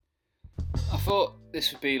thought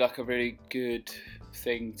this would be like a really good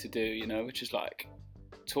thing to do, you know, which is like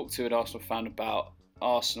talk to an Arsenal fan about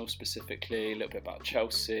Arsenal specifically, a little bit about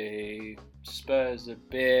Chelsea, Spurs a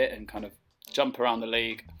bit, and kind of jump around the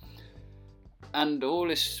league. And all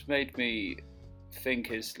this made me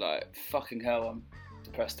think is like, fucking hell, I'm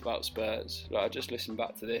depressed about Spurs. Like, I just listened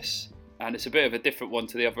back to this, and it's a bit of a different one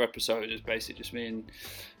to the other episode. It's basically just me and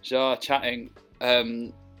Zha chatting.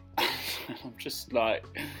 I'm just like,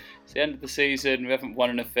 it's the end of the season, we haven't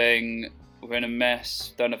won anything, we're in a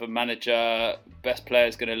mess, don't have a manager, best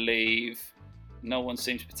player's going to leave, no one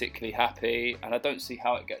seems particularly happy, and I don't see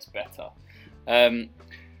how it gets better. But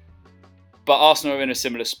Arsenal are in a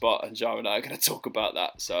similar spot, and Zha and I are going to talk about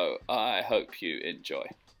that, so I hope you enjoy.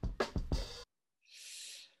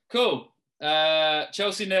 Cool.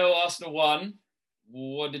 Chelsea 0, Arsenal 1.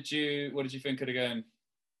 What did you think of the game?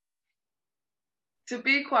 To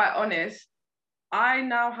be quite honest, I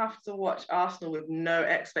now have to watch Arsenal with no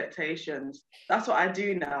expectations. That's what I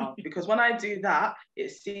do now, because when I do that,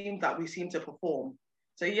 it seems that we seem to perform.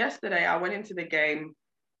 So yesterday, I went into the game.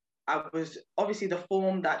 I was obviously the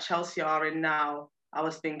form that Chelsea are in now. I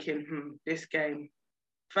was thinking, this game,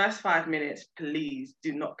 first 5 minutes, please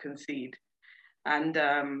do not concede. And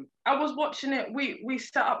I was watching it. We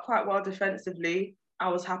set up quite well defensively. I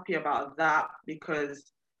was happy about that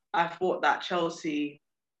because I thought that Chelsea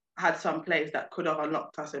had some plays that could have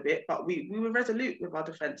unlocked us a bit, but we were resolute with our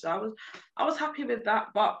defence. So I was happy with that.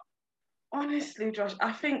 But honestly, Josh,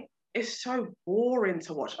 I think it's so boring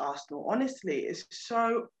to watch Arsenal. Honestly, it's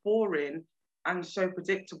so boring and so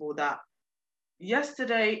predictable that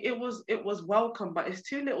yesterday it was welcome, but it's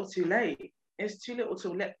too little too late. It's too little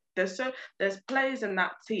too late. There's players in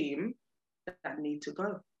that team that need to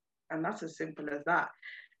go. And that's as simple as that.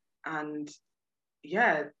 And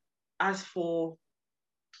yeah, as for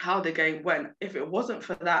how the game went, if it wasn't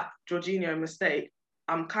for that Jorginho mistake,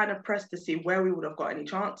 I'm kind of pressed to see where we would have got any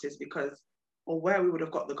chances or where we would have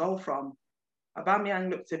got the goal from. Aubameyang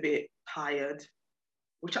looked a bit tired,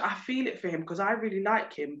 which I feel it for him because I really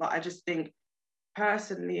like him, but I just think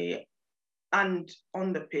personally and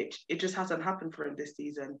on the pitch, it just hasn't happened for him this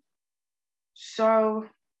season. So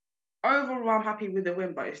overall, I'm happy with the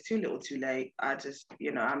win, but it's too little too late. I'm just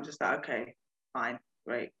like, okay, fine,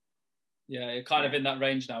 great. Yeah, you're kind of in that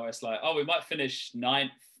range now where it's like, oh, we might finish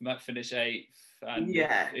 9th, we might finish 8th, and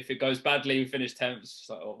if it goes badly, we finish 10th. It's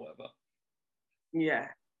like, oh, whatever. Yeah,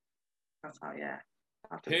 that's how. Yeah.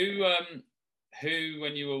 Who,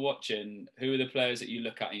 when you were watching, who are the players that you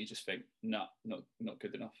look at and you just think, no, not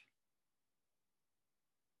good enough?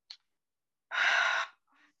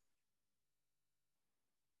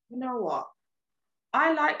 You know what?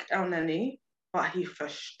 I like El Neni, but he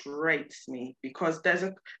frustrates me because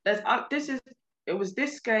it was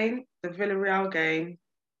this game, the Villarreal game,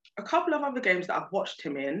 a couple of other games that I've watched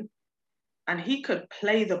him in, and he could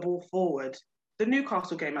play the ball forward. The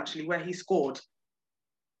Newcastle game, actually, where he scored.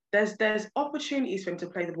 There's opportunities for him to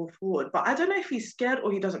play the ball forward, but I don't know if he's scared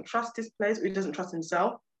or he doesn't trust his players or he doesn't trust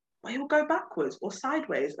himself, but he'll go backwards or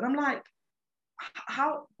sideways. And I'm like,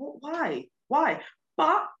 why?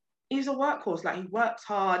 But he's a workhorse. Like, he works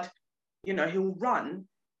hard, he'll run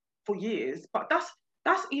for years, but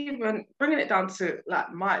that's even bringing it down to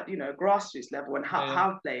like my, grassroots level and how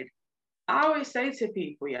I've played. I always say to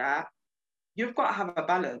people, you've got to have a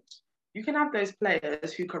balance. You can have those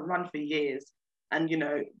players who can run for years and,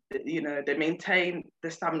 they maintain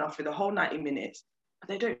the stamina for the whole 90 minutes, but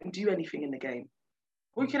they don't do anything in the game.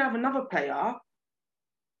 Or you can have another player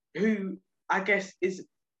who I guess is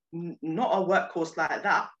not a workhorse like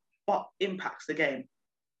that, but impacts the game.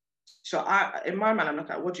 So in my mind, I'm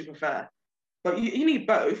looking at, what do you prefer? But you need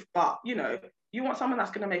both, but, you want someone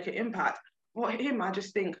that's going to make an impact. Well, him, I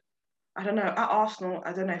just think, I don't know, at Arsenal,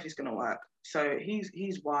 I don't know if he's going to work. So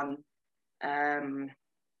he's one.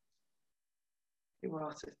 Who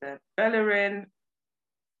else is there? Bellerin.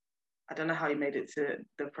 I don't know how he made it to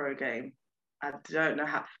the pro game. I don't know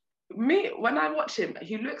how. When I watch him,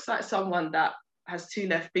 he looks like someone that has 2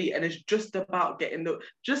 left feet and is just about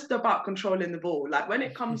controlling the ball. Like, when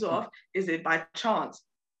it comes off, is it by chance?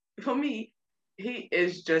 For me, he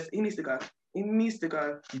needs to go. He needs to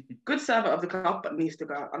go. Good servant of the club, but needs to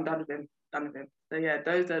go. I'm done with him. So yeah,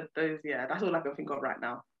 that's all I can think of right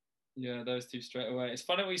now. Yeah, those two straight away. It's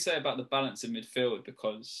funny what you say about the balance in midfield,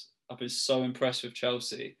 because I've been so impressed with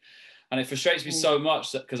Chelsea. And it frustrates me so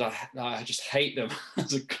much that because I just hate them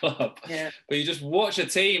as a club. Yeah. But you just watch a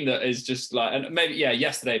team that is just like, and maybe,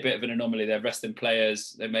 yesterday, a bit of an anomaly. They're resting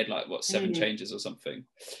players. They made 7 changes or something.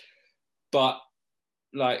 But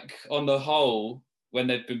like, on the whole, when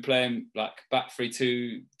they've been playing like back three,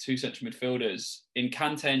 two central midfielders in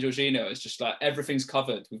Kante and Jorginho, it's just like everything's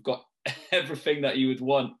covered. We've got everything that you would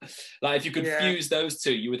want. Like if you could fuse those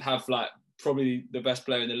two, you would have like probably the best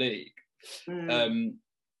player in the league.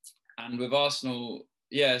 And with Arsenal,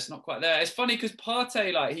 yeah, it's not quite there. It's funny because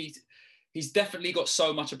Partey, like he's definitely got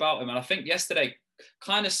so much about him, and I think yesterday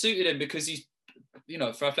kind of suited him because he's, you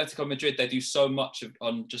know, for Atletico Madrid they do so much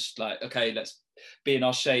on just like, okay, let's be in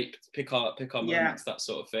our shape, pick our moments, that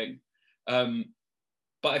sort of thing.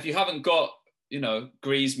 But if you haven't got, you know,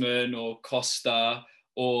 Griezmann or Costa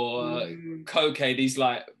or Koke, these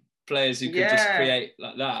like players who could just create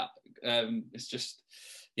like that, it's just,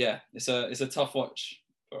 it's a tough watch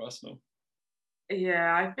for Arsenal.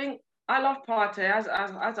 Yeah, I think I love Partey. As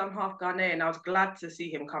I'm half Ghanaian, I was glad to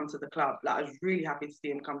see him come to the club. Like I was really happy to see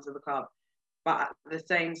him come to the club. But at the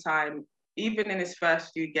same time, even in his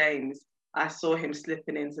first few games, I saw him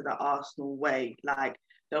slipping into the Arsenal way. Like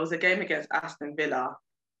there was a game against Aston Villa.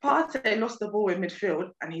 Partey lost the ball in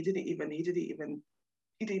midfield, and he didn't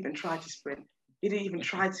even try to sprint. He didn't even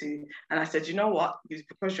try to. And I said, you know what?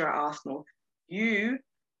 Because you're at Arsenal,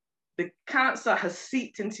 the cancer has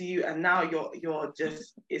seeped into you, and now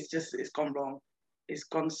it's gone wrong. It's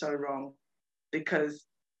gone so wrong because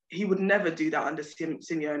he would never do that under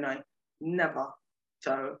Simeone, never.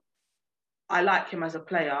 So I like him as a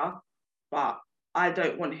player, but I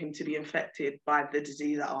don't want him to be infected by the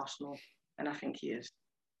disease at Arsenal, and I think he is.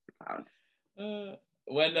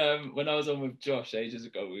 When I was on with Josh ages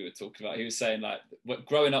ago, we were talking about, he was saying like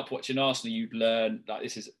growing up watching Arsenal, you'd learn, like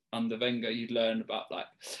this is under Wenger, you'd learn about like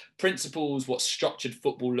principles, what structured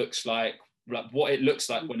football looks like what it looks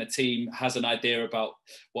like when a team has an idea about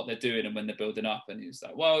what they're doing and when they're building up. And he was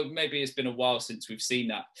like, well, maybe it's been a while since we've seen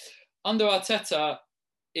that. Under Arteta,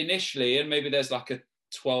 initially, and maybe there's like a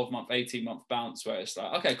 12-month, 18-month bounce where it's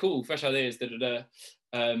like, okay, cool, fresh ideas, it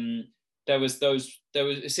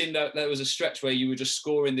seemed that there was a stretch where you were just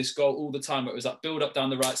scoring this goal all the time. It was like build up down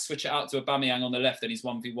the right, switch it out to Aubameyang on the left, and he's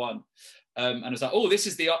 1v1. And it was like, oh, this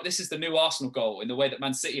is the new Arsenal goal, in the way that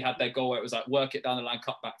Man City had their goal where it was like work it down the line,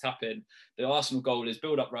 cut back, tap in. The Arsenal goal is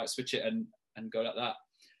build up right, switch it, and go like that.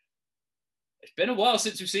 It's been a while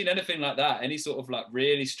since we've seen anything like that, any sort of like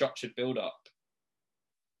really structured build up.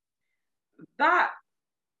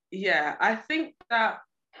 I think that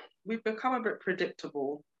we've become a bit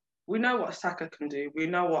predictable. We know what Saka can do. We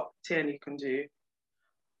know what Tierney can do.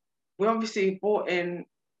 We obviously brought in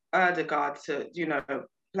Erdegaard to,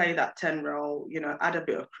 play that 10 role, add a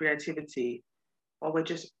bit of creativity, but we're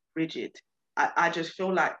just rigid. I just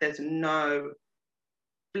feel like there's no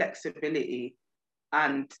flexibility,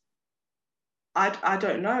 and I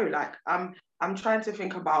don't know. Like I'm trying to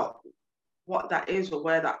think about what that is or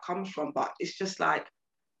where that comes from, but it's just like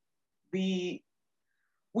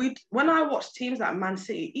when I watch teams like Man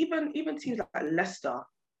City, even teams like Leicester,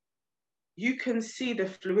 you can see the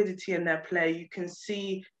fluidity in their play. You can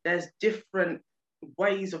see there's different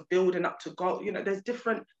ways of building up to goal. There's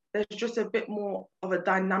just a bit more of a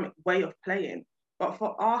dynamic way of playing. But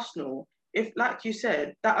for Arsenal, if, like you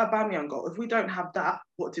said, that Aubameyang goal, if we don't have that,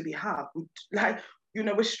 what do we have?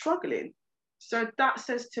 We're struggling. So that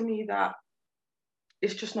says to me that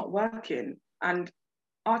it's just not working. And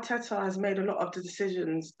Arteta has made a lot of the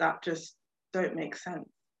decisions that just don't make sense,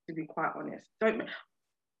 to be quite honest. We're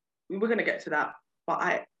going to get to that, but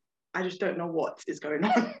I just don't know what is going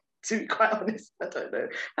on, to be quite honest. I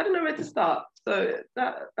don't know where to start. So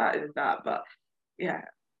that is that. But yeah,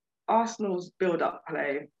 Arsenal's build-up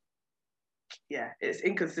play, it's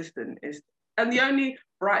inconsistent. And the only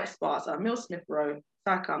bright spots are Smith-Rowe,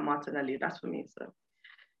 Saka, and Martinelli. That's for me. So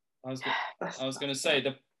I was going to say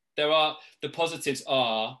the positives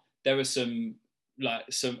are there are some.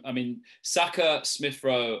 Saka,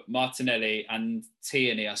 Smith-Rowe, Martinelli, and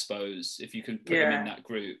Tierney, I suppose, if you can put them in that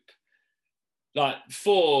group. Like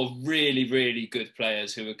 4 really, really good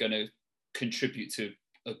players who are going to contribute to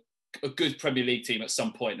a good Premier League team at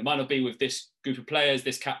some point. It might not be with this group of players,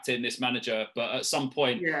 this captain, this manager, but at some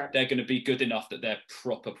point they're going to be good enough that they're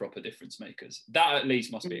proper difference makers. That at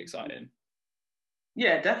least must be exciting.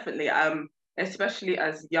 Yeah, definitely. Especially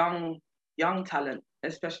as young talent,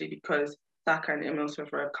 especially because Saka and Emil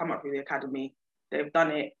Smith-Rowe have come up through the academy. They've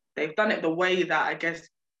done it the way that I guess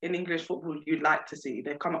in English football you'd like to see.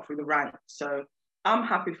 They've come up through the ranks. So I'm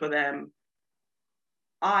happy for them.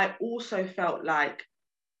 I also felt like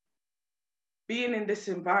being in this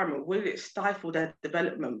environment, will it stifle their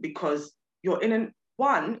development? Because you're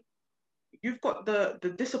you've got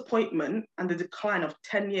the disappointment and the decline of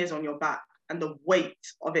 10 years on your back, and the weight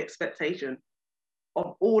of expectation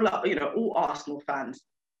of all Arsenal fans.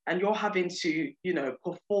 And you're having to,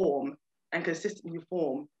 perform and consistently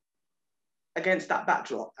perform against that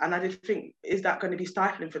backdrop. And I did think, is that going to be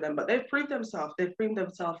stifling for them? But they've proved themselves.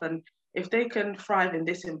 And if they can thrive in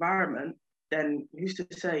this environment, then who's to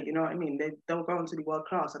say, you know what I mean? They'll go on to be world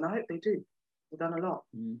class. And I hope they do. They've done a lot.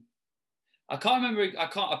 I can't remember.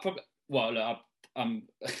 Look, I'm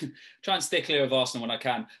trying to stay clear of Arsenal when I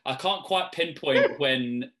can. I can't quite pinpoint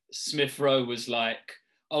when Smith Rowe was like,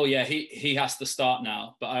 oh yeah, he has to start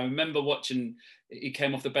now. But I remember watching, he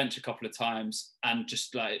came off the bench a couple of times and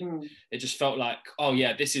just like, it just felt like, oh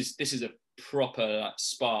yeah, this is a proper like,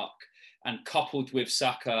 spark. And coupled with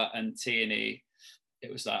Saka and Tierney,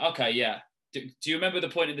 it was like, okay, yeah. Do you remember the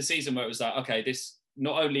point in the season where it was like, okay, this,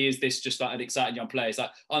 not only is this just like an exciting young player, it's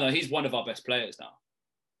like, oh no, he's one of our best players now.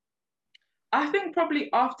 I think probably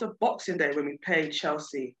after Boxing Day when we played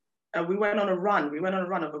Chelsea, we went on a run. We went on a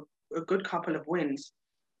run of a good couple of wins.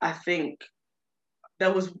 I think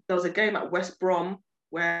there was a game at West Brom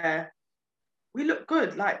where we looked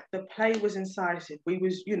good. Like the play was incisive.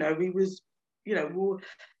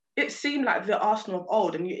 It seemed like the Arsenal of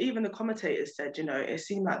old. And even the commentators said, it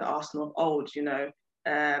seemed like the Arsenal of old.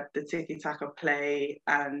 The tiki-taka play.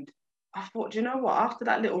 And I thought, you know what? After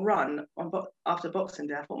that little run after Boxing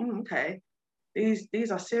Day, I thought, okay.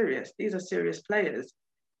 These are serious. These are serious players.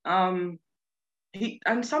 And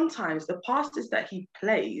sometimes the passes that he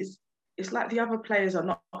plays, it's like the other players are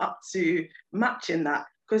not up to matching that.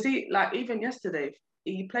 Because even yesterday,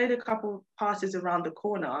 he played a couple passes around the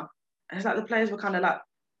corner, and it's like the players were kind of like,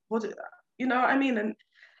 you know what I mean? And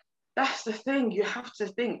that's the thing. You have to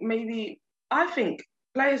think. Maybe I think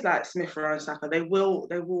players like Smith Rowe and Saka, they will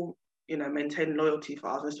maintain loyalty for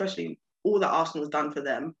Arsenal, especially all that Arsenal's done for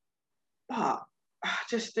them. But I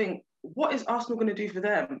just think, what is Arsenal going to do for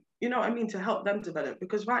them? You know what I mean? To help them develop.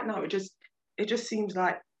 Because right now it just seems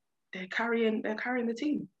like they're carrying the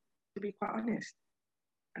team, to be quite honest.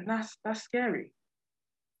 And that's scary.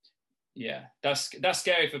 Yeah, that's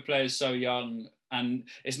scary for players so young. And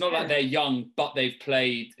it's not like they're young, but they've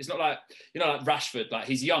played. It's not like, like Rashford, like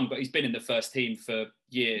he's young, but he's been in the first team for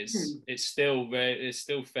years. It's still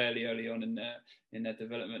fairly early on in their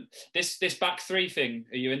development. This back three thing,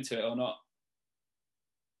 are you into it or not?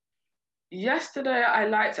 Yesterday, I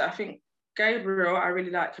liked it. I think Gabriel, I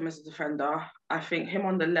really liked him as a defender. I think him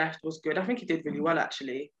on the left was good. I think he did really well,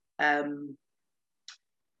 actually. I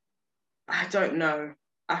don't know.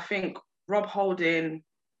 I think Rob Holding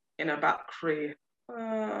in a back three.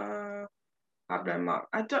 I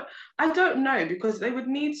don't know, because they would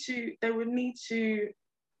need to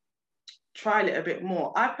try it a bit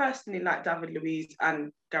more. I personally like David Luiz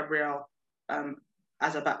and Gabriel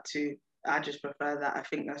as a back two. I just prefer that. I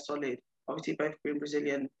think they're solid. Obviously, both being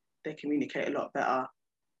Brazilian, they communicate a lot better.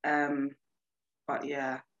 But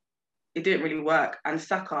yeah, it didn't really work. And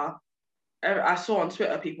Saka, I saw on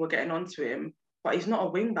Twitter people were getting onto him, but he's not a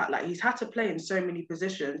wing back. Like, he's had to play in so many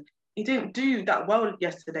positions. He didn't do that well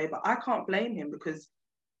yesterday, but I can't blame him, because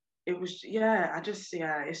it was,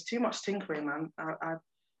 it's too much tinkering, man.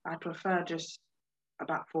 I prefer just a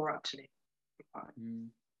back four, actually.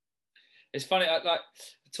 It's funny. I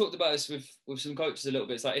talked about this with some coaches a little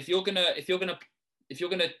bit. It's like if you're gonna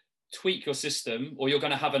tweak your system, or you're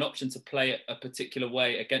gonna have an option to play it a particular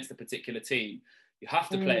way against a particular team, you have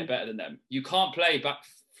to play it better than them. You can't play back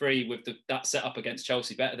three with that setup against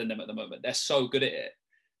Chelsea better than them at the moment. They're so good at it.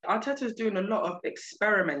 Arteta's doing a lot of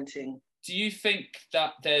experimenting. Do you think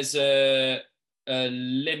that there's a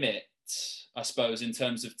limit, I suppose, in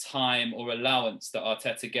terms of time or allowance that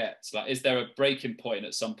Arteta gets? Like, is there a breaking point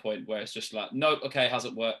at some point where it's just like, nope, okay,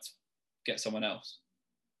 hasn't worked, get someone else?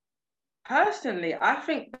 Personally, I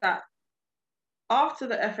think that after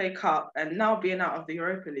the FA Cup and now being out of the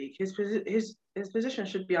Europa League, his position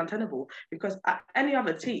should be untenable, because at any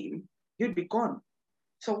other team, he'd be gone.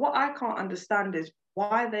 So what I can't understand is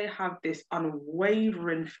why they have this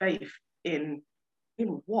unwavering faith in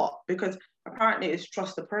what? Because apparently it's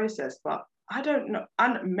trust the process, but I don't know.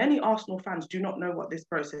 And many Arsenal fans do not know what this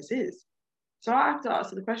process is. So I have to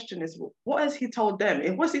answer the question is, what has he told them?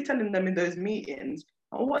 What's he telling them in those meetings?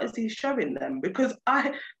 And what is he showing them? Because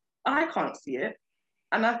I can't see it.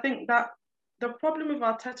 And I think that the problem with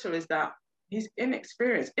Arteta is that he's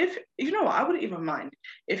inexperienced. If you know what, I wouldn't even mind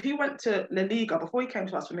if he went to La Liga before he came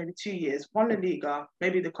to us for maybe 2 years, won La Liga,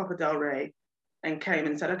 maybe the Copa del Rey, and came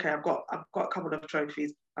and said, okay, I've got a couple of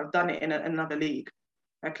trophies. I've done it in another league.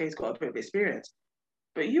 Okay, he's got a bit of experience.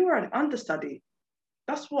 But you were an understudy.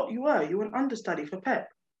 That's what you were. You were an understudy for Pep.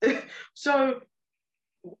 So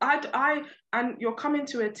and you're coming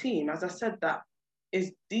to a team, as I said, that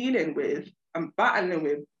is dealing with and battling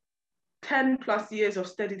with 10 plus years of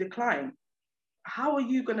steady decline. How are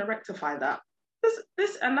you going to rectify that?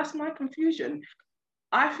 This, and that's my confusion.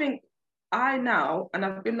 I think I now, and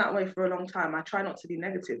I've been that way for a long time. I try not to be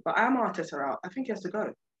negative, but I am Arteta out. I think he has to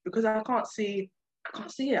go because I can't see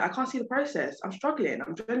it. I can't see the process. I'm struggling.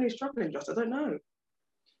 I'm genuinely struggling. Just I don't know.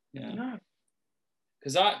 Yeah. I don't know.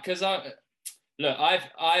 Because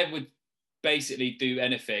I would basically do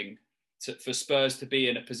anything for Spurs to be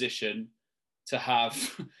in a position to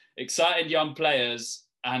have exciting young players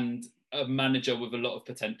and a manager with a lot of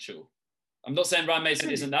potential. I'm not saying Ryan Mason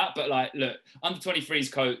isn't that, but like, look, under 23's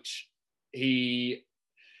coach,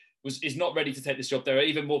 is not ready to take this job. There are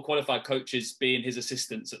even more qualified coaches being his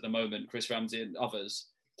assistants at the moment, Chris Ramsey and others.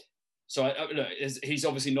 So look, he's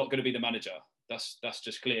obviously not going to be the manager. That's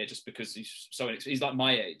just clear, just because he's like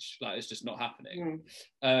my age. Like, it's just not happening.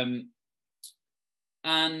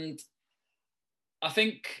 And I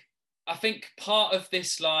think part of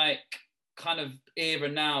this like kind of era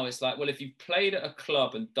now is like, well, if you've played at a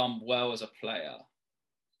club and done well as a player,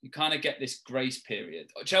 you kind of get this grace period.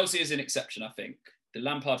 Chelsea is an exception, I think. The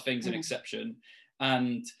Lampard thing's an exception.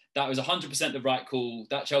 And that was 100% the right call.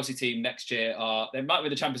 That Chelsea team next year they might win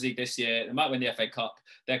the Champions League this year. They might win the FA Cup.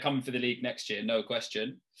 They're coming for the league next year, no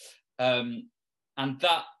question. And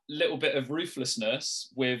that little bit of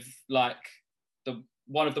ruthlessness with like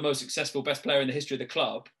one of the most successful, best player in the history of the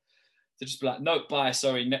club, to just be like, no, bye,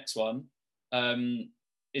 sorry, next one,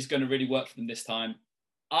 is going to really work for them this time.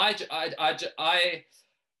 I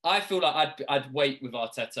feel like I'd wait with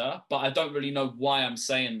Arteta, but I don't really know why I'm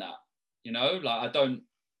saying that. You know, like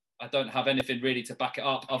I don't have anything really to back it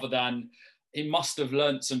up other than he must have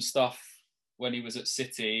learnt some stuff when he was at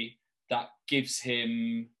City that gives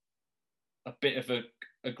him a bit of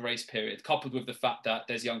a grace period, coupled with the fact that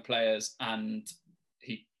there's young players and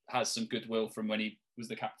he has some goodwill from when he was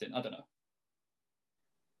the captain. I don't know.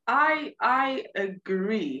 I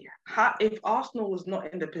agree. If Arsenal was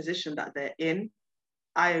not in the position that they're in,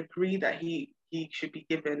 I agree that he should be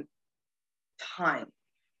given time.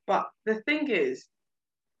 But the thing is,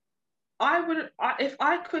 if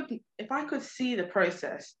I could see the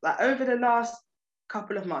process, like over the last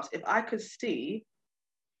couple of months, if I could see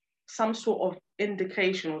some sort of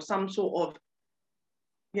indication or some sort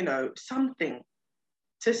of, something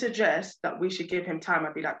to suggest that we should give him time,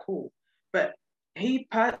 I'd be like, cool. But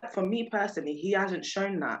for me personally, he hasn't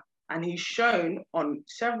shown that. And he's shown on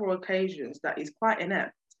several occasions that he's quite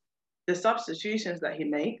inept. The substitutions that he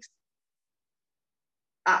makes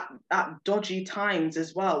at dodgy times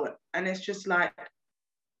as well. And it's just like,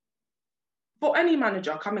 for any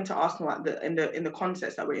manager coming to Arsenal in the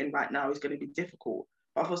context that we're in right now is going to be difficult.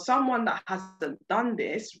 But for someone that hasn't done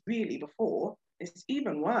this really before, it's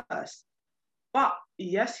even worse. But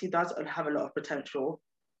yes, he does have a lot of potential.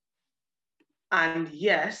 And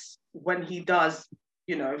yes, when he does,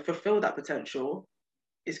 fulfill that potential,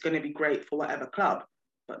 it's going to be great for whatever club,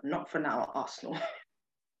 but not for now at Arsenal.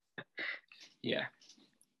 Yeah.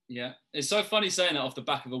 Yeah. It's so funny saying that off the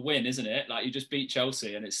back of a win, isn't it? Like, you just beat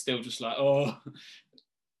Chelsea and it's still just like, oh.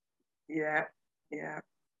 Yeah.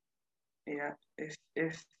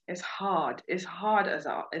 It's hard. It's hard as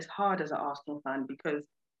an Arsenal fan because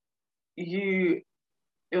you're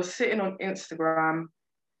sitting on Instagram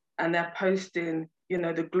and they're posting,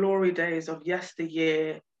 the glory days of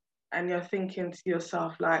yesteryear, and you're thinking to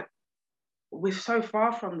yourself, like, we're so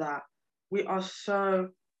far from that. We are so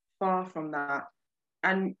far from that.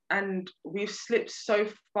 And we've slipped so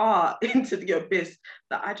far into the abyss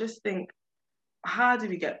that I just think, how do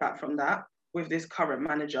we get back from that with this current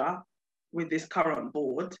manager, with this current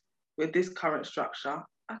board, with this current structure?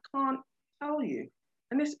 I can't tell you.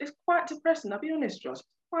 And it's quite depressing. I'll be honest, Josh, it's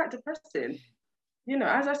quite depressing.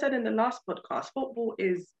 As I said in the last podcast, football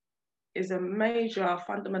is a major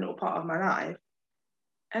fundamental part of my life.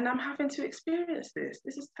 And I'm having to experience this.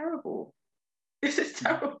 This is terrible. This is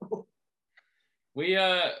terrible. We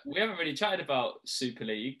haven't really chatted about Super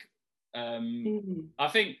League. I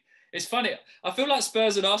think it's funny. I feel like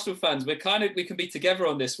Spurs and Arsenal fans, we can be together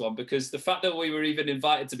on this one, because the fact that we were even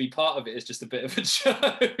invited to be part of it is just a bit of a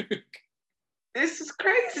joke. This is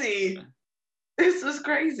crazy. This was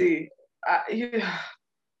crazy.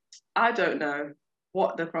 I don't know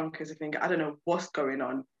what the Broncos are thinking. I don't know what's going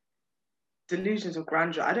on. Delusions of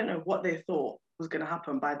grandeur. I don't know what they thought was going to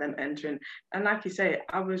happen by them entering. And like you say,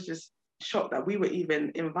 I was just shocked that we were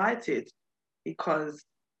even invited, because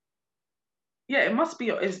it must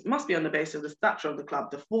be on the basis of the stature of the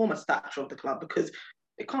club, the former stature of the club, because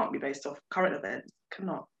it can't be based off current events. It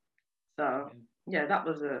cannot. So that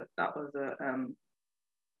was a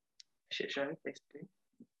shit show, basically.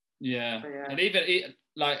 Yeah. And even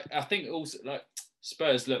like, I think also like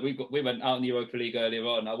Spurs, look, we went out in the Europa League earlier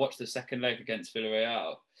on. I watched the second leg against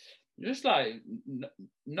Villarreal. just like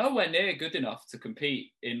nowhere near good enough to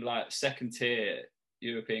compete in like second tier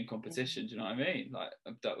European competition. Do you know what I mean? Like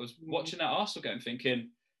that was watching that Arsenal game, thinking,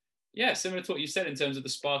 yeah, similar to what you said in terms of the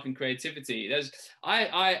spark and creativity.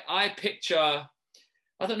 I picture,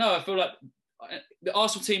 I don't know, I feel like the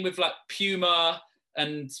Arsenal team with like Puma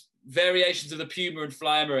and variations of the Puma and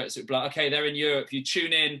Fly Emirates. It'd be like, okay, they're in Europe. You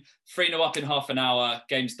tune in, 3-0 up in half an hour,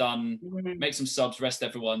 game's done. Make some subs, rest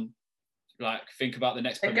everyone. Like think about the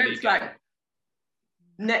next Premier League game. Like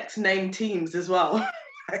next name teams as well.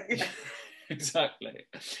 Exactly.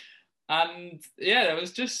 And yeah,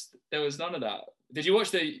 there was none of that. Did you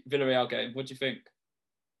watch the Villarreal game? What do you think?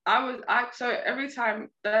 So every time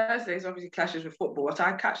Thursdays obviously clashes with football, so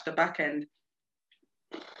I catch the back end.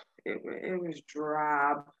 It was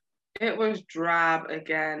drab. It was drab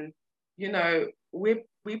again. You know, we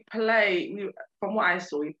from what I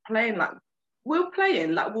saw, we're playing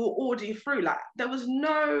like we're already through. Like there was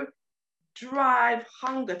no drive,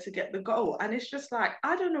 hunger to get the goal. And it's just like,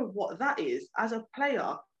 I don't know what that is as a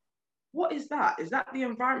player. What is that? Is that the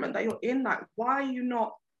environment that you're in? Like, why are you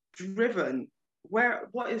not driven?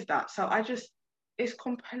 What is that? So it's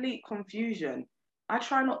complete confusion. I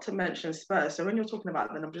try not to mention Spurs. So when you're talking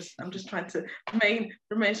about them, I'm just trying to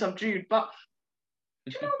remain subdued. But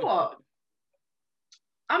you know what?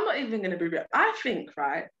 I'm not even going to be real. I think,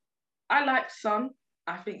 right, I like Son.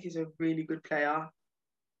 I think he's a really good player.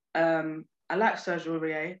 I like Sergio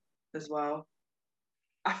Aurier as well.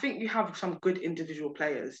 I think you have some good individual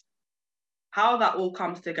players. How that all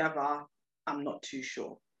comes together, I'm not too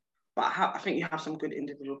sure. But I think you have some good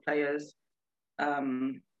individual players.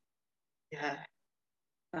 Yeah,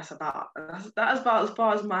 that's about as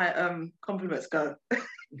far as my compliments go.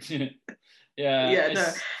 Yeah. Yeah, no,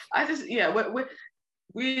 I just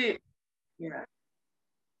we yeah.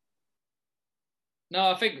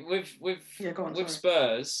 No, I think with Sorry.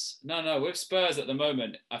 Spurs, with Spurs at the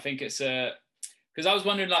moment, I think it's because I was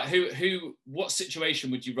wondering like what situation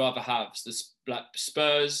would you rather have, like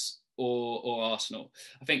Spurs or Arsenal?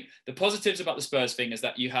 I think the positives about the Spurs thing is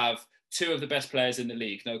that you have two of the best players in the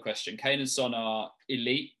league, no question. Kane and Son are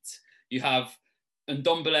elite. You have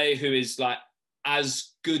Ndombele, who is like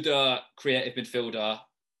as good a creative midfielder,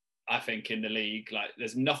 I think, in the league. Like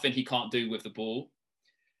there's nothing he can't do with the ball.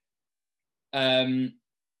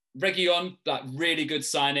 Reguilon, like really good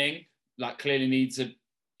signing, like clearly needs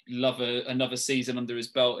another season under his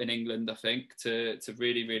belt in England, I think, to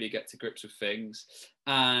really get to grips with things.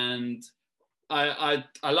 And I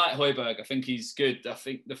like Højbjerg. I think he's good. I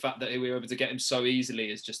think the fact that we were able to get him so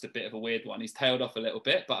easily is just a bit of a weird one. He's tailed off a little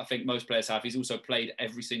bit, but I think most players have. He's also played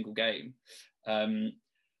every single game.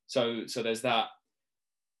 So there's that.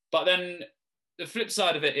 But then the flip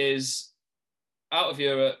side of it is out of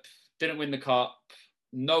Europe, didn't win the cup,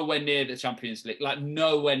 nowhere near the Champions League, like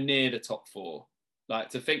nowhere near the top four. Like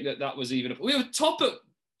to think that was even, we were top at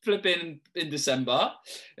flipping in December.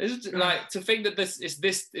 It's like to think that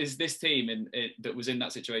this team that was in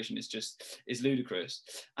that situation is ludicrous.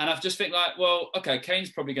 And I just think like, well, okay, Kane's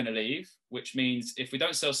probably going to leave, which means if we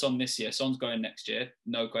don't sell Son this year, Son's going next year,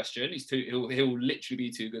 no question. He'll literally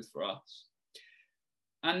be too good for us.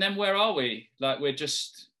 And then where are we? Like we're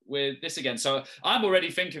this again. So I'm already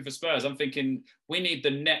thinking for Spurs. I'm thinking we need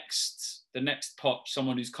the next pop,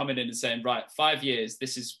 someone who's coming in and saying, right, 5 years,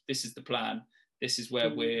 this is the plan. This is where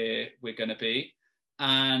we're going to be.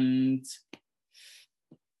 And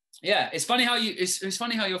yeah, it's funny how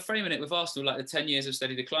you're framing it with Arsenal, like the 10 years of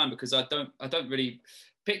steady decline, because I don't really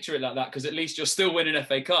picture it like that, because at least you're still winning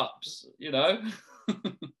FA Cups, you know?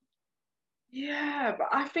 Yeah, but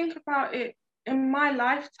I think about it in my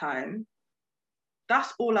lifetime,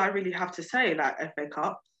 that's all I really have to say, like FA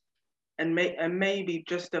Cups and maybe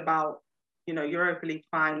just about, you know, Europa League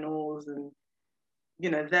finals and, you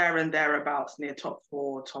know, there and thereabouts near top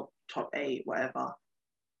 4, top 8, whatever.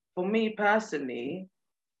 For me personally,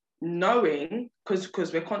 knowing,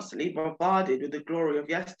 because we're constantly bombarded with the glory of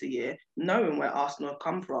yesteryear, knowing where Arsenal have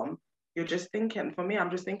come from, you're just thinking, for me,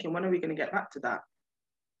 I'm just thinking, when are we going to get back to that?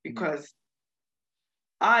 Because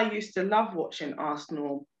I used to love watching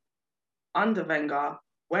Arsenal under Wenger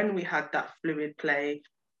when we had that fluid play,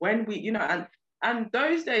 when we, you know, and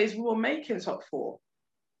those days we were making top 4.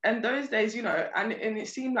 And those days, you know, and it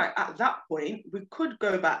seemed like at that point we could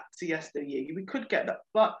go back to yesteryear. We could get that,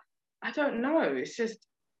 but I don't know. It's just,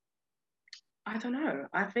 I don't know.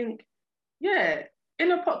 I think, yeah,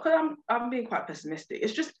 because I'm being quite pessimistic.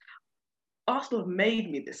 It's just Arsenal have made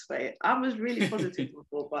me this way. I was really positive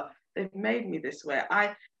before, but they've made me this way.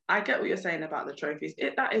 I get what you're saying about the trophies.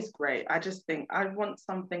 That is great. I just think I want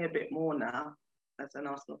something a bit more now. As an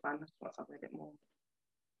Arsenal fan, I just want something a bit more.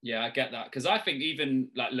 Yeah, I get that, because I think even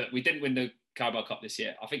like, look, we didn't win the Carabao Cup this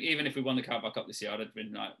year. I think even if we won the Carabao Cup this year, I'd have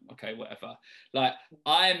been like, okay, whatever. Like,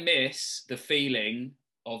 I miss the feeling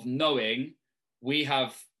of knowing we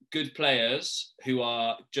have good players who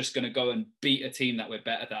are just going to go and beat a team that we're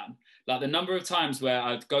better than. Like the number of times where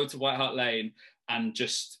I'd go to White Hart Lane and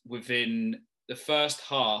just within the first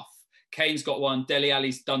half, Kane's got one, Dele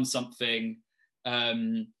Alli's done something.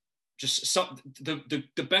 Just some,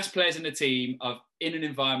 the best players in the team are in an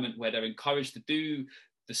environment where they're encouraged to do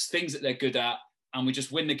the things that they're good at, and we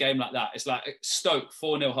just win the game like that. It's like Stoke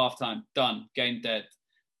 4-0 halftime, done, game dead.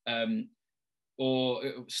 Or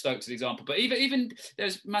Stoke's an example, but even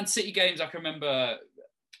there's Man City games I can remember,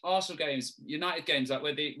 Arsenal games, United games, like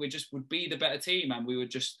where we just would be the better team and we would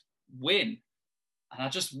just win. And I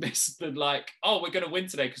just miss the like, oh, we're going to win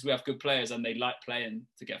today because we have good players and they like playing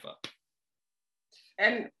together.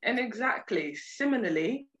 And exactly,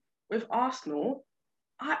 similarly with Arsenal,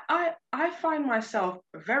 I find myself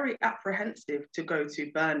very apprehensive to go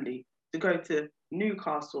to Burnley, to go to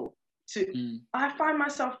Newcastle. I find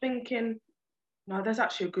myself thinking, no, there's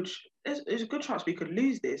actually there's a good chance we could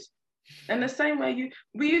lose this. And the same way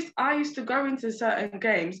I used to go into certain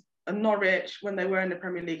games, a Norwich when they were in the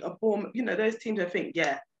Premier League, a Bournemouth, those teams I think,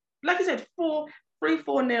 yeah, like I said, 4-0,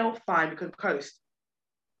 fine, we could coast.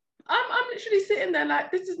 I'm literally sitting there like,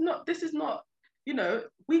 this is not,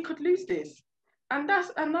 we could lose this. And that's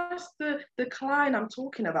the decline I'm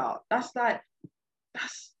talking about. That's to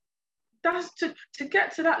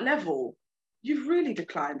get to that level, you've really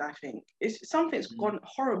declined, I think. Something's gone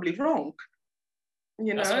horribly wrong.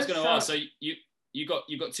 That's what I was going to ask. So you got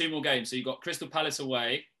two more games. So you got Crystal Palace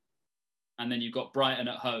away, and then you've got Brighton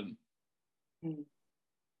at home.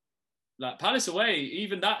 Like Palace away,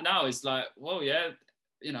 even that now is like, well, yeah,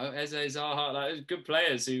 Eze, Zaha, like good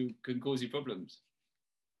players who can cause you problems.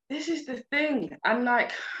 This is the thing, and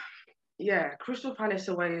like, yeah, Crystal Palace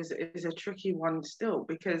away is a tricky one still,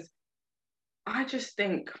 because I just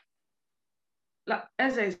think, like,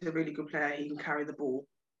 Eze is a really good player. He can carry the ball.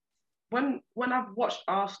 When I've watched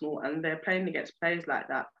Arsenal and they're playing against players like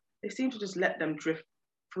that, they seem to just let them drift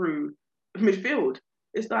through midfield.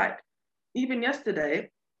 It's like, even yesterday,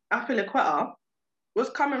 Afiliqueta was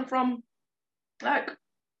coming from, like,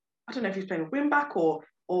 I don't know if he's playing wing back or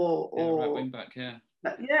right wing back, yeah.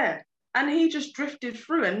 Yeah. And he just drifted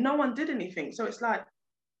through and no one did anything. So it's like,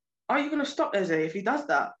 are you going to stop Eze if he does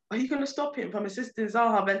that? Are you going to stop him from assisting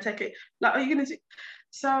Zaha and take it? Like, are you going to?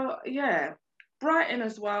 So, yeah. Brighton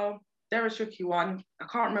as well, they're a tricky one. I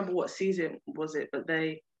can't remember what season was it, but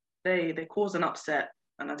they caused an upset,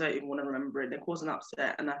 and I don't even want to remember it. They caused an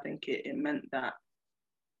upset, and I think it meant that,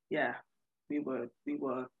 yeah, we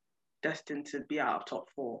were destined to be out of top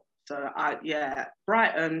four. So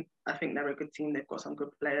Brighton, I think they're a good team. They've got some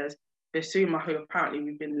good players. Bissouma, who apparently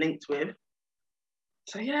we've been linked with.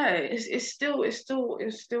 So yeah, it's still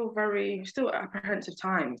apprehensive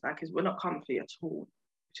times. Like, we're not comfy at all,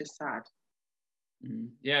 which is sad.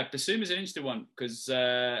 Yeah, Bissouma's an interesting one, because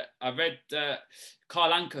I read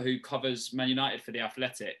Carl Anka, who covers Man United for The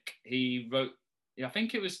Athletic. He wrote, I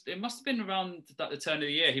think it must have been around the turn of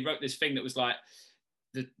the year. He wrote this thing that was like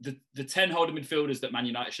the 10 holding midfielders that Man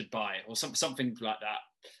United should buy, or something like that.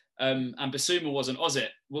 And Bissouma wasn't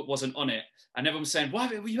on it, and everyone was saying,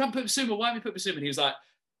 "Why you haven't put Bissouma? Why haven't you put Bissouma?" And he was like,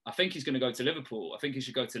 "I think he's going to go to Liverpool. I think he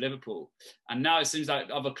should go to Liverpool." And now it seems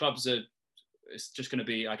like other clubs are. It's just going to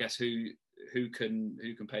be, I guess, who can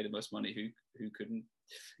pay the most money, who can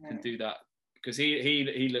do that, because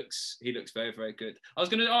he looks very, very good. I was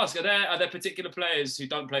going to ask, are there particular players who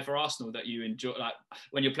don't play for Arsenal that you enjoy, like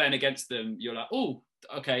when you're playing against them, you're like, oh,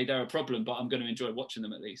 okay, they're a problem, but I'm going to enjoy watching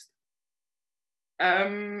them at least?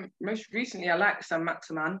 Most recently, I like Sam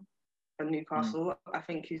Maximan from Newcastle. I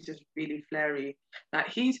think he's just really flary.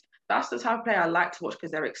 Like, that's the type of player I like to watch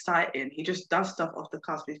because they're exciting. He just does stuff off the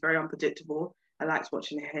cusp. He's very unpredictable. I liked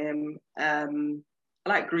watching him. I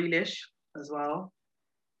like Grealish as well.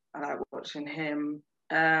 I like watching him.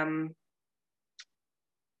 I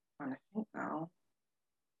think now.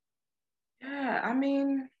 Yeah, I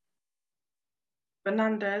mean,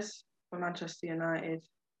 Fernandes for Manchester United.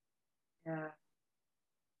 Yeah.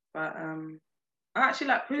 But I actually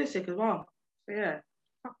like Pulisic as well. So yeah.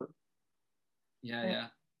 Yeah.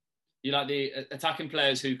 You like the attacking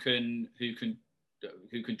players who can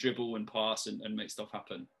dribble and pass and make stuff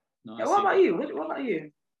happen. No, yeah, what about you? What about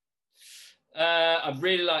you? I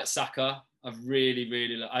really like Saka. I really,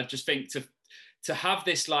 really like. I just think to have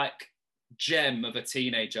this like gem of a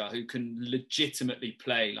teenager who can legitimately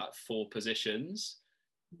play like 4 positions,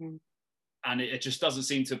 and it just doesn't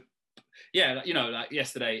seem to. Yeah, like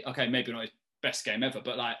yesterday. Okay, maybe not his best game ever,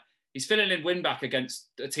 but like he's filling in win back against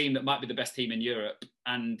a team that might be the best team in Europe,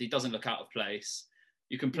 and he doesn't look out of place.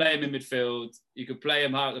 You can play him in midfield. You can play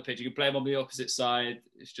him high up the pitch. You can play him on the opposite side.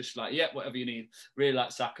 It's just like, yeah, whatever you need. Really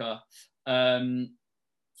like Saka. Kante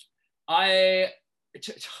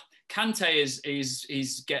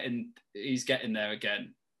he's getting there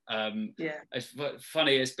again. It's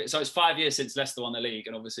funny. So it's 5 years since Leicester won the league,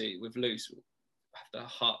 and obviously with Loose, we'll have to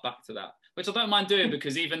hark back to that, which I don't mind doing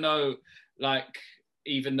because even though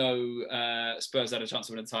Spurs had a chance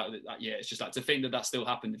to win the title that year, it's just like to think that still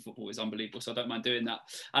happened in football is unbelievable. So I don't mind doing that.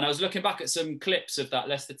 And I was looking back at some clips of that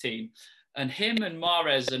Leicester team, and him and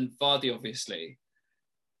Mahrez and Vardy, obviously,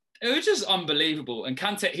 it was just unbelievable. And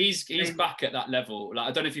Kante, he's back at that level. Like,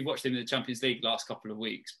 I don't know if you've watched him in the Champions League last couple of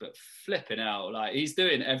weeks, but flipping out, like he's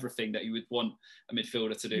doing everything that you would want a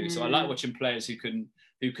midfielder to do. So I like watching players who can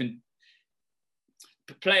do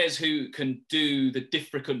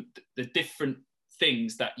the different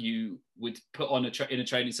things that you would put on in a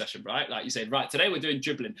training session, right? Like you say, right, today we're doing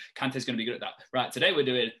dribbling. Kante's going to be good at that. Right, today we're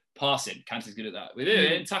doing passing. Kante's good at that. We're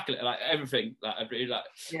doing tackling, like everything. Like I really like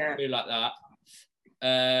that.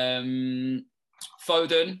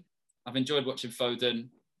 Foden, I've enjoyed watching Foden.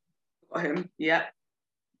 Got him, yeah.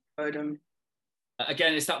 Foden.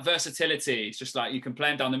 Again, it's that versatility. It's just like you can play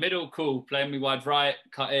him down the middle, cool. Play me wide right,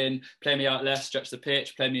 cut in. Play me out left, stretch the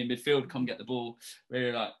pitch. Play me in midfield, come get the ball.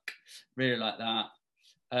 Really like that.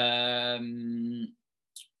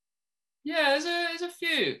 Yeah, there's a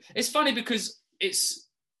few. It's funny because it's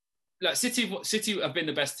like City have been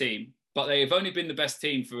the best team, but they've only been the best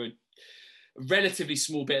team for a relatively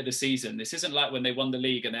small bit of the season. This isn't like when they won the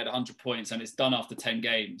league and they had 100 points and it's done after 10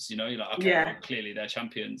 games. You know, you're like, okay, well, clearly they're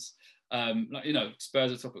champions. Like, you know,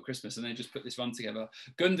 Spurs are top at Christmas and they just put this run together.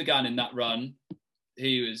 Gundogan in that run,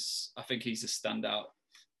 I think he's a standout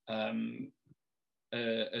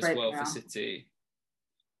as well for City.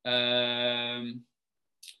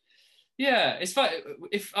 Yeah, it's fun.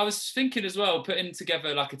 If I was thinking as well, putting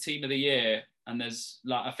together like a team of the year, and there's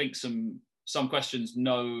like, I think some questions,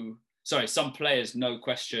 some players, no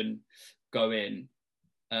question, go in.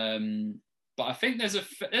 But I think there's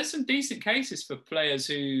some decent cases for players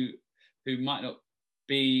who might not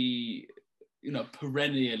be, you know,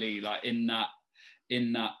 perennially like in that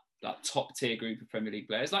like top tier group of Premier League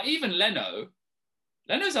players. Like even Leno's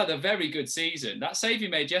had a very good season. That save he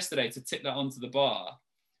made yesterday to tip that onto the bar.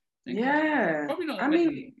 Probably not.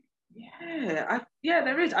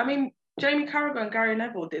 There is. I mean, Jamie Carragher and Gary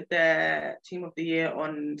Neville did their team of the year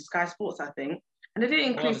on Sky Sports, I think, and they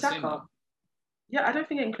didn't include Saka. Yeah, I don't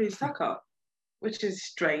think it includes Saka, which is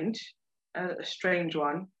strange. A strange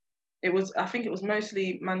one. I think it was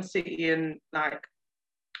mostly Man City and like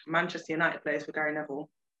Manchester United players for Gary Neville,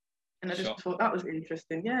 and I just thought that was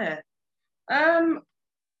interesting. Yeah.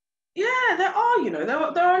 Yeah, there are, you know, there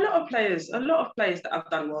are a lot of players that have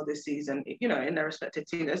done well this season, you know, in their respective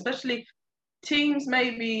teams, especially teams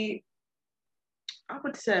maybe, I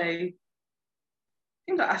would say,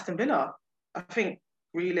 teams like Aston Villa. I think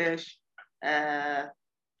Grealish,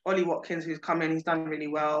 Ollie Watkins, who's come in, he's done really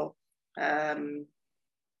well. Yeah,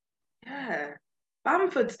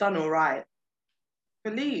 Bamford's done all right.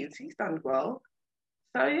 For Leeds, he's done well.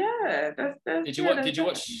 So yeah, Did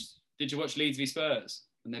you watch Leeds v Spurs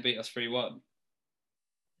when they beat us 3-1?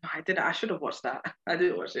 I didn't. I should have watched that. I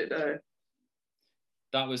didn't watch it though.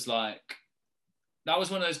 That was one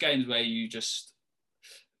of those games where you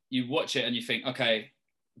watch it and you think, okay,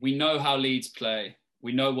 we know how Leeds play.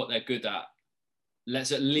 We know what they're good at.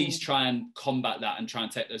 Let's at least try and combat that and try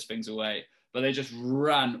and take those things away. But they just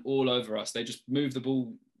ran all over us. They just moved the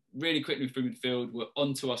ball really quickly through midfield, were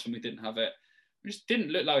onto us when we didn't have it. We just didn't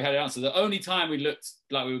look like we had an answer. The only time we looked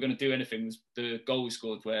like we were going to do anything was the goal we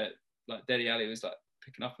scored where like Dele Alli was like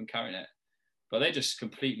picking up and carrying it. But they just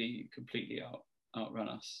completely outrun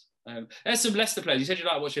us. There's some Leicester players. You said you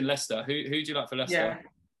like watching Leicester. Who do you like for Leicester? Yeah,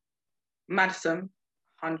 Maddison.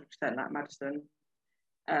 100% like Maddison.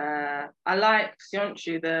 I like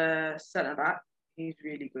Sionchu, the centre back. He's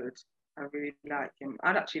really good. I really like him.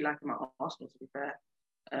 I'd actually like him at Arsenal, to be fair.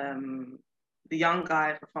 The young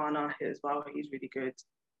guy, Fofana, here as well. He's really good.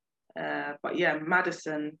 But yeah,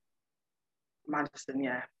 Maddison,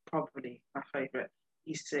 yeah, probably my favourite.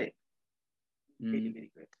 He's sick. Really,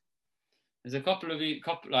 really good. There's a couple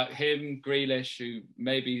like him, Grealish, who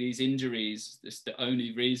maybe these injuries is the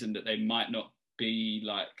only reason that they might not be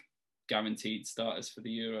like guaranteed starters for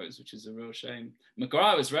the Euros, which is a real shame.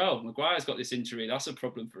 Maguire as well. Maguire's got this injury. That's a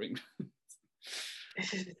problem for England.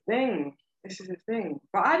 This is the thing.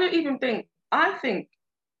 But I think,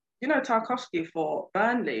 you know, Tarkowski for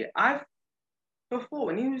Burnley, before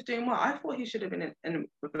when he was doing well, I thought he should have been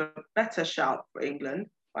with a better shout for England.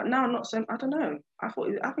 But now not so. I don't know. I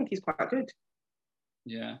think he's quite good.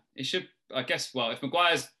 Yeah, he should. I guess. Well, if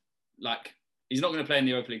Maguire's like, he's not going to play in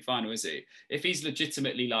the Europa League final, is he? If he's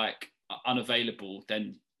legitimately like unavailable,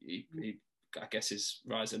 then he I guess is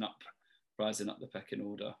rising up the pecking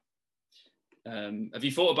order. Have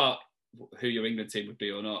you thought about who your England team would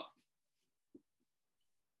be or not?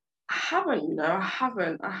 I haven't,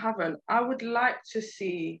 I haven't. I would like to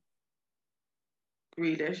see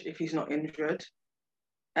Grealish if he's not injured.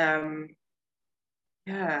 Yeah.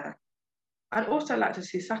 I'd also like to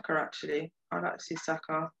see Saka, actually. I'd like to see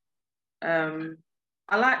Saka. I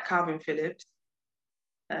like Calvin Phillips.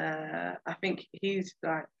 I think he's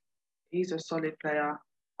a solid player.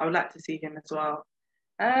 I would like to see him as well.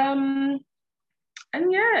 And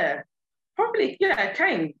yeah, probably, yeah,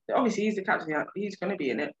 Kane. Obviously, he's the captain. He's going to be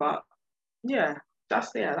in it, but yeah,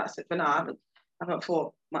 that's it for now. I haven't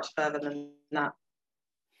thought much further than that.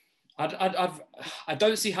 I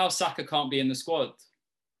don't see how Saka can't be in the squad.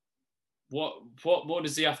 What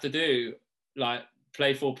does he have to do? Like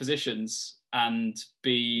play 4 positions and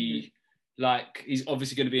be like, he's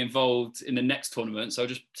obviously going to be involved in the next tournament, so I'll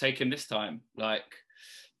just take him this time. Like,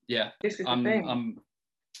 yeah, this is the thing.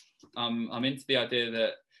 I'm into the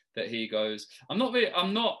idea that he goes. I don't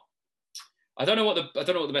know what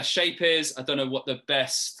the best shape is. I don't know what the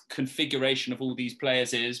best configuration of all these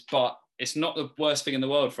players is, but it's not the worst thing in the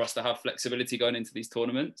world for us to have flexibility going into these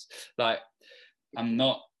tournaments. Like, I'm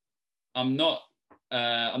not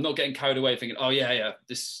getting carried away thinking, oh yeah,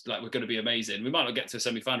 this like we're going to be amazing. We might not get to a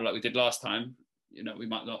semi-final like we did last time. You know, we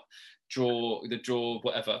might not draw,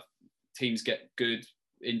 whatever. Teams get good,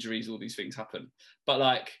 injuries, all these things happen. But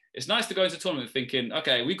like, it's nice to go into a tournament thinking,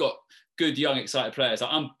 okay, we got good, young, excited players.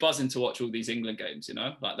 Like, I'm buzzing to watch all these England games. You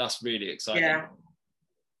know, like that's really exciting.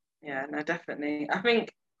 Yeah, no, definitely.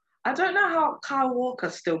 I don't know how Kyle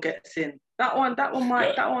Walker still gets in. That one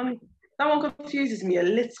confuses me a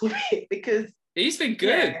little bit because he's been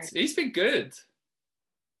good. Yeah. He's been good.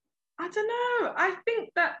 I don't know. I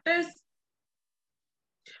think that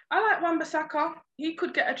I like Wan-Bissaka. He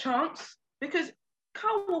could get a chance because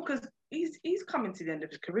Kyle Walker's he's coming to the end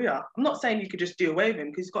of his career. I'm not saying you could just do away with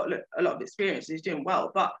him because he's got a lot of experience. He's doing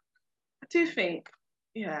well, but I do think,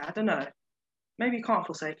 yeah, I don't know. Maybe you can't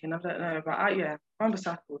forsake him. I don't know, but yeah,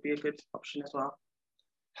 Wan-Bissaka would be a good option as well.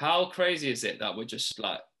 How crazy is it that we're just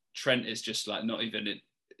like Trent is just like not even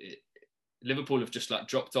Liverpool have just like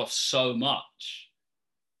dropped off so much.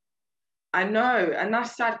 I know, and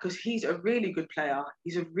that's sad because he's a really good player.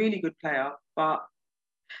 He's a really good player, but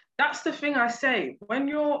that's the thing I say. When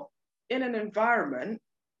you're in an environment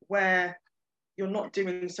where you're not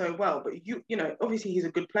doing so well, but you know, obviously he's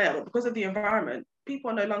a good player, but because of the environment,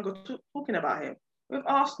 people are no longer talking about him. With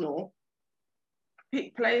Arsenal,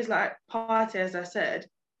 players like Partey, as I said,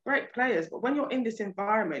 great players, but when you're in this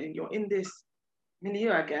environment and you're in this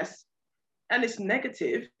milieu, I guess, and it's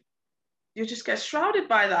negative, you just get shrouded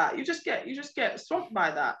by that. You just get swamped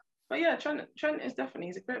by that. But yeah, Trent is definitely,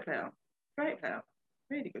 he's a great player,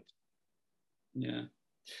 really good. Yeah.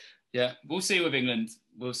 We'll see with England.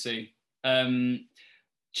 We'll see.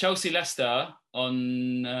 Chelsea Leicester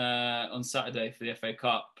on Saturday for the FA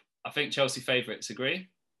Cup. I think Chelsea favourites. Agree?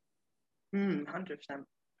 100%.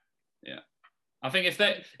 Yeah, I think if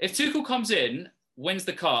Tuchel comes in, wins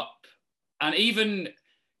the cup, and even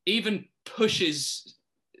pushes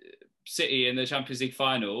City in the Champions League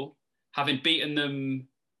final, having beaten them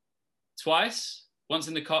twice, once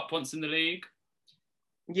in the cup, once in the league.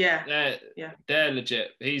 Yeah, they're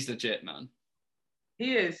legit. He's legit, man.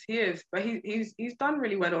 He is, but he's done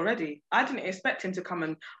really well already. I didn't expect him to come,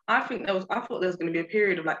 and I thought there was going to be a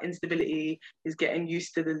period of like instability. He's getting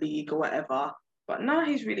used to the league or whatever, but now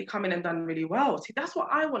he's really come in and done really well. See, that's what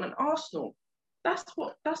I want in Arsenal. That's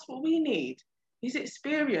what we need. He's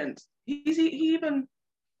experienced. Aubameyang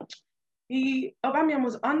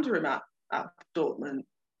was under him at Dortmund.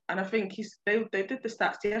 And I think they did the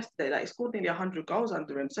stats yesterday. Like he scored nearly 100 goals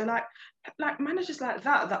under him. So like managers like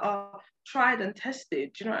that are tried and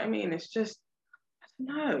tested. Do you know what I mean? It's just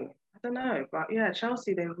I don't know. But yeah,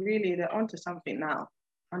 Chelsea they're onto something now.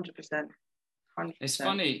 100%. It's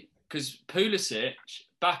funny because Pulisic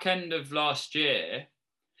back end of last year,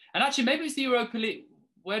 and actually maybe it's the Europa League.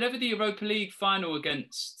 Whenever the Europa League final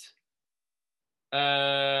against,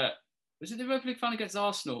 was it the Europa League final against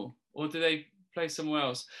Arsenal, or do they play somewhere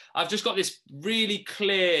else? I've just got this really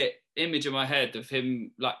clear image in my head of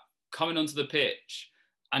him like coming onto the pitch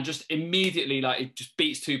and just immediately like it just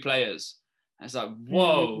beats 2 players. And it's like,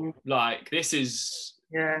 whoa, like this is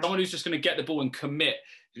someone who's just going to get the ball and commit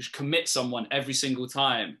someone every single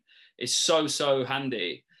time. It's so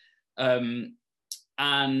handy. And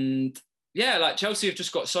yeah, like Chelsea have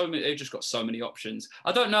just got so many. They've just got so many options.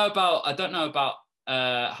 I don't know about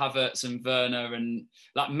Havertz and Werner and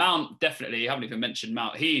like Mount. Definitely, you haven't even mentioned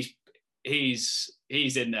Mount. He's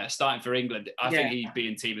in there starting for England. I think Yeah, he'd be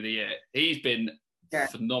in team of the year. He's been yeah,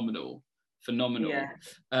 phenomenal. yeah,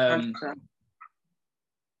 Um, 100%.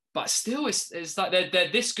 but still, it's like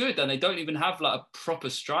they're this good and they don't even have like a proper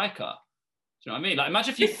striker. Do you know what I mean? Like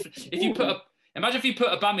imagine if you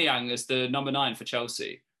put Aubameyang as the number 9 for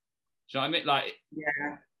Chelsea. Do you know what I mean? Like,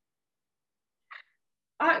 Yeah,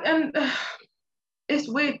 and it's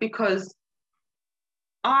weird because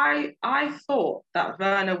I thought that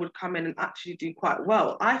Werner would come in and actually do quite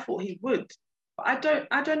well. I thought he would, but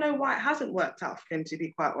I don't know why it hasn't worked out for him, to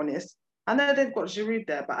be quite honest. I know they've got Giroud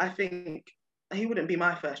there, but I think he wouldn't be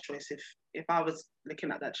my first choice if I was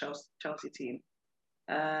looking at that Chelsea team.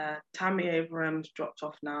 Tammy Abrams dropped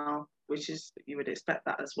off now, which is you would expect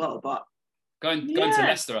that as well. But going to yeah,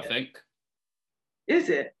 Leicester, I think. is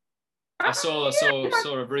it? I saw Yeah,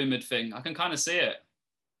 a rumoured thing. I can kind of see it.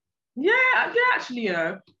 yeah,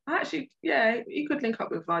 yeah. Actually, yeah, he could link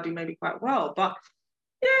up with Vardy maybe quite well. But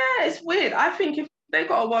yeah, it's weird. I think if they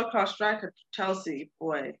got a world class striker, Chelsea,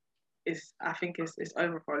 boy, I think it's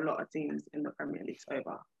over for a lot of teams in the Premier League. It's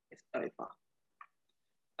over. It's over.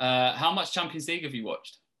 How much Champions League have you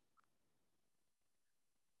watched?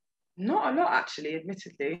 Not a lot, actually,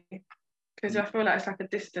 admittedly, because I feel like it's like a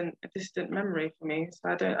distant memory for me. So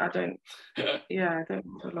yeah, I don't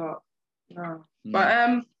watch a lot. No,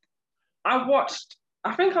 but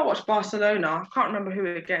I think I watched Barcelona. I can't remember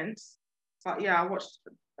who against, but yeah, I watched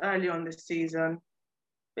early on this season.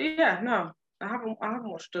 But yeah, no, I haven't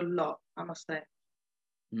watched a lot, I must say.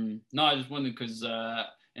 No, I just wondered because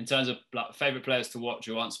in terms of like favorite players to watch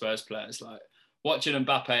who aren't Spurs players, like watching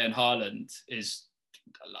Mbappe and Haaland is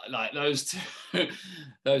like those two.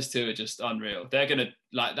 Those two are just unreal. They're gonna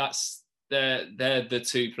like they're the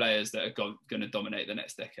two players that are going to dominate the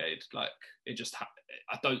next decade. Like it just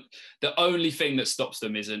I don't. The only thing that stops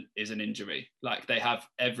them is an injury. Like they have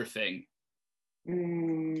everything.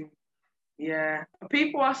 Mm, yeah,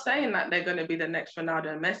 people are saying that they're going to be the next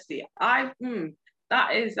Ronaldo and Messi.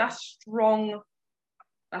 That's strong.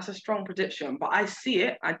 That's a strong prediction, but I see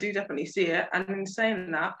it. I do definitely see it. And in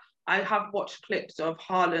saying that, I have watched clips of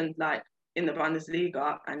Haaland like in the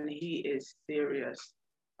Bundesliga, and he is serious,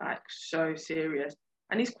 like so serious.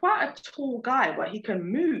 And he's quite a tall guy, but he can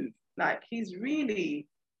move. Like he's really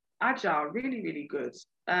agile, really, really good.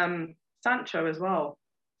 Sancho as well,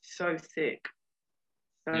 so thick,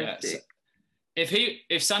 so Yes. thick.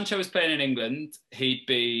 If Sancho was playing in England, he'd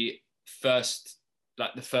be first,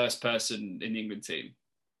 like the first person in the England team.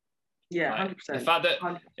 Yeah, Like the 100%. fact that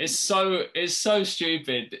 100%. it's so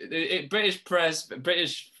stupid. British press,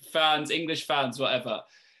 British fans, English fans, whatever.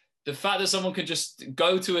 The fact that someone can just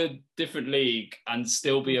go to a different league and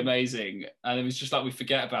still be amazing, and it was just like we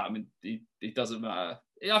forget about him. It doesn't matter.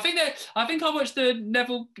 I think I watched the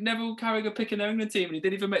Neville Carragher picking the England team, and he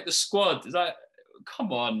didn't even make the squad. It's like,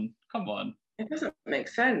 come on, come on. It doesn't make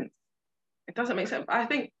sense. It doesn't make sense. I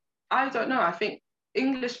don't know. I think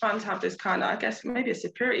English fans have this kind of, I guess, maybe a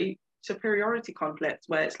superiority complex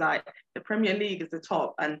where it's like the Premier League is the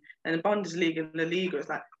top and the Bundesliga and the Liga is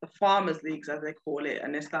like the farmers' leagues as they call it.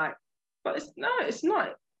 And it's like, but it's not.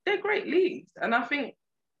 They're great leagues. And I think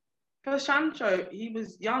for Sancho, he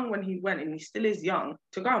was young when he went and he still is young.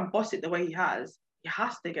 To go and boss it the way he has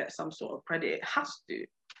to get some sort of credit. It has to.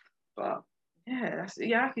 But yeah,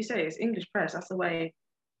 like you say, it's English press. That's the way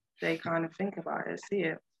they kind of think about it, see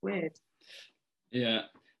it. It's weird. Yeah.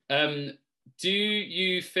 Do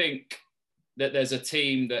you think that there's a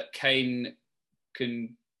team that Kane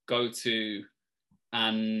can go to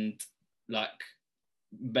and like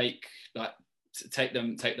make like take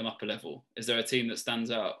them up a level? Is there a team that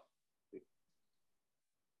stands out?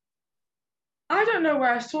 I don't know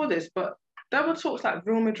where I saw this, but there were talks like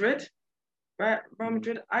Real Madrid, right? Real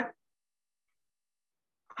Madrid. I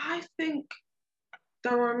think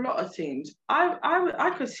there are a lot of teams.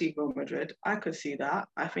 I could see Real Madrid. I could see that.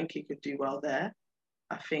 I think he could do well there.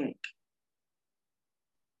 I think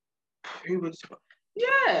who would?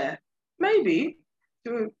 Yeah, maybe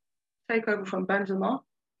to take over from Benzema.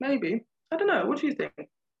 Maybe. I don't know. What do you think?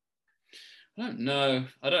 I don't know.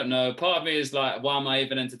 I don't know. Part of me is like, why am I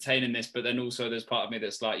even entertaining this? But then also there's part of me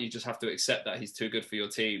that's like, you just have to accept that he's too good for your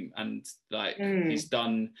team. And like, he's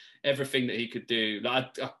done everything that he could do. Like,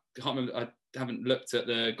 I can't remember, I haven't looked at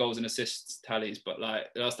the goals and assists tallies, but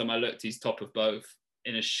like the last time I looked, he's top of both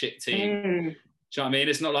in a shit team. Do you know what I mean?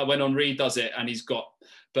 It's not like when Henri does it and he's got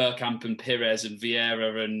Bergkamp and Pires and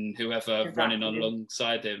Vieira and whoever running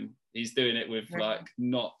alongside him. He's doing it with like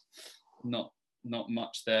not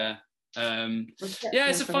much there. Yeah,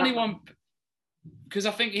 it's a funny one because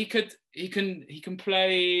I think he can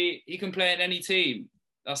play in any team.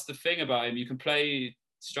 That's the thing about him. You can play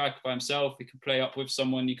striker by himself. He can play up with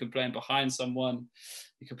someone. You can play him behind someone.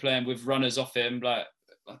 You can play him with runners off him. Like,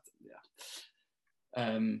 yeah.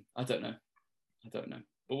 I don't know,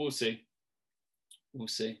 but we'll see.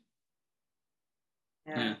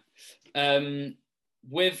 Yeah.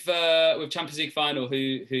 With Champions League final, who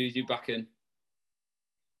you backing?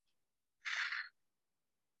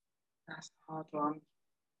 That's a hard one.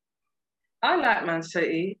 I like Man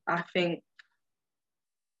City. I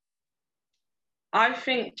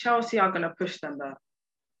think Chelsea are going to push them though.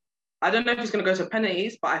 I don't know if it's going to go to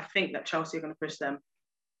penalties, but I think that Chelsea are going to push them.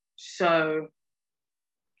 So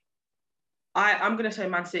I'm going to say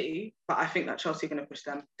Man City, but I think that Chelsea are going to push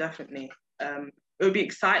them, definitely. It would be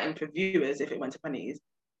exciting for viewers if it went to penalties.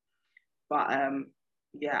 But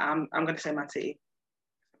yeah, I'm going to say Man City.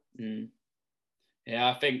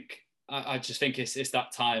 Yeah, I just think it's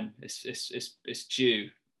that time. It's due.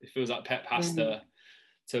 It feels like Pep has to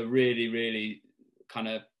really, really kind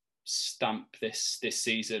of stamp this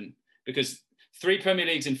season, because 3 Premier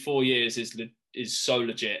Leagues in 4 years is so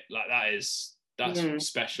legit. Like that's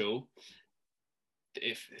special.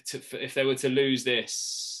 If they were to lose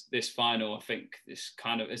this final, I think it's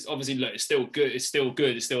obviously, look, it's still good. It's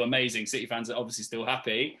still amazing. City fans are obviously still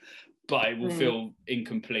happy, but it will feel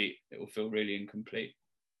incomplete. It will feel really incomplete.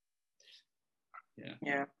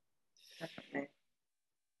 Yeah, definitely.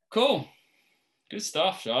 Cool. Good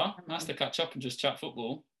stuff, Zha. Nice to catch up and just chat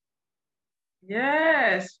football.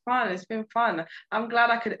 Yeah, it's fun. It's been fun. I'm glad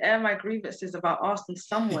I could air my grievances about Arsenal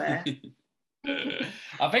somewhere.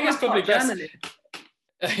 I think it's probably best.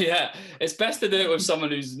 Yeah, it's best to do it with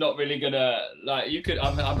someone who's not really gonna like. You could.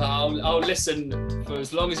 I'll listen for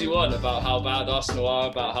as long as you want about how bad Arsenal are,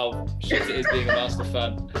 about how shit it is being an Arsenal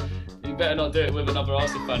fan. You better not do it with another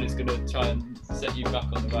Arsenal fan who's gonna try and set you back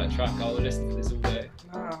on the right track. I will listen to this all day.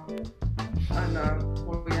 Oh, I know.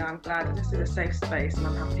 Well, yeah, I'm glad this is a safe space and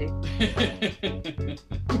I'm happy.